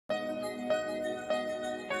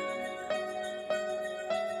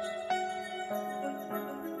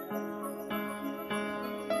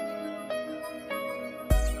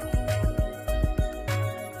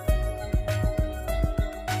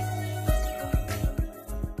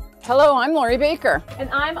Hello, I'm Lori Baker. And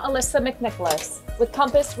I'm Alissa McNicholas with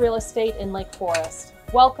Compass Real Estate in Lake Forest.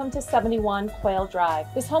 Welcome to 71 Quail Drive.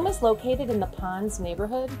 This home is located in the Ponds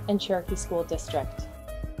neighborhood and Cherokee School District.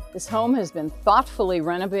 This home has been thoughtfully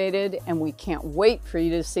renovated and we can't wait for you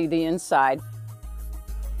to see the inside.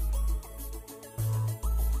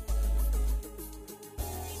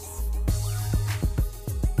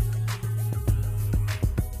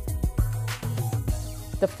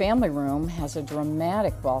 The family room has a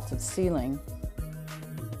dramatic vaulted ceiling,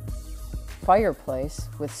 fireplace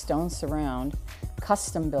with stone surround,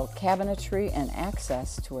 custom-built cabinetry, and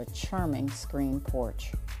access to a charming screen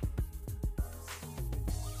porch.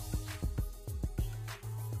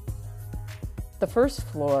 The first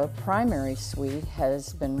floor primary suite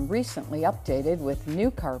has been recently updated with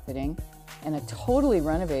new carpeting and a totally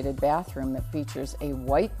renovated bathroom that features a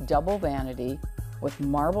white double vanity with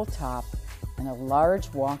marble top and a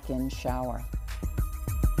large walk-in shower.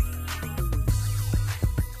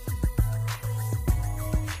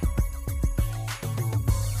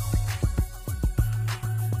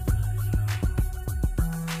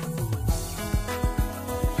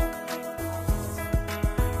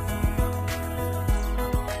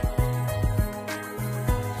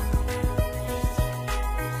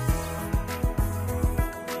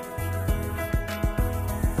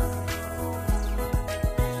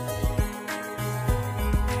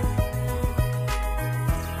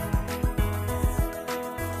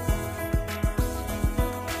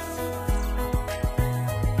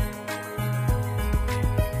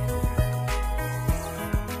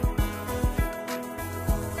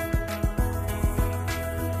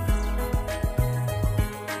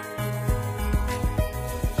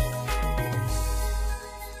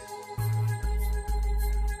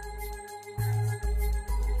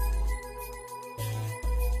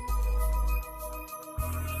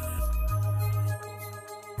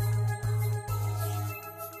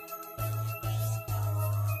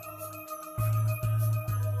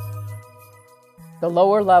 The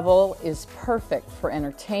lower level is perfect for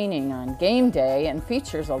entertaining on game day and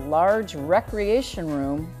features a large recreation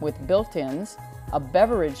room with built-ins, a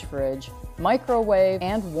beverage fridge, microwave,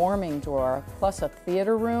 and warming drawer, plus a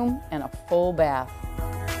theater room and a full bath.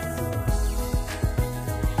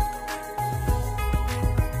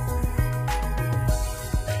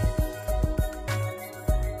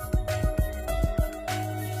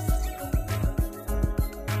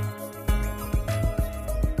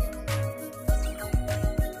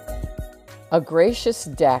 A gracious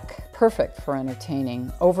deck, perfect for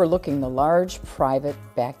entertaining, overlooking the large private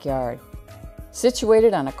backyard.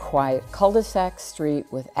 Situated on a quiet cul-de-sac street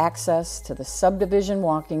with access to the subdivision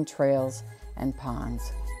walking trails and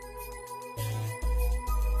ponds.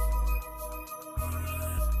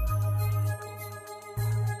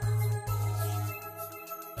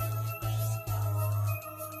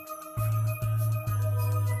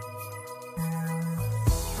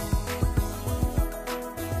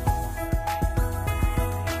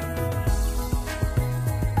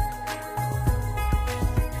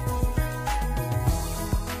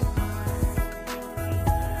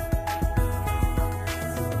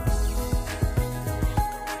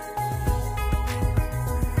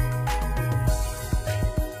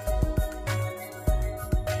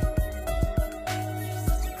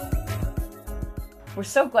 We're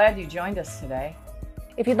so glad you joined us today.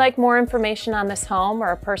 If you'd like more information on this home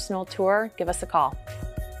or a personal tour, give us a call.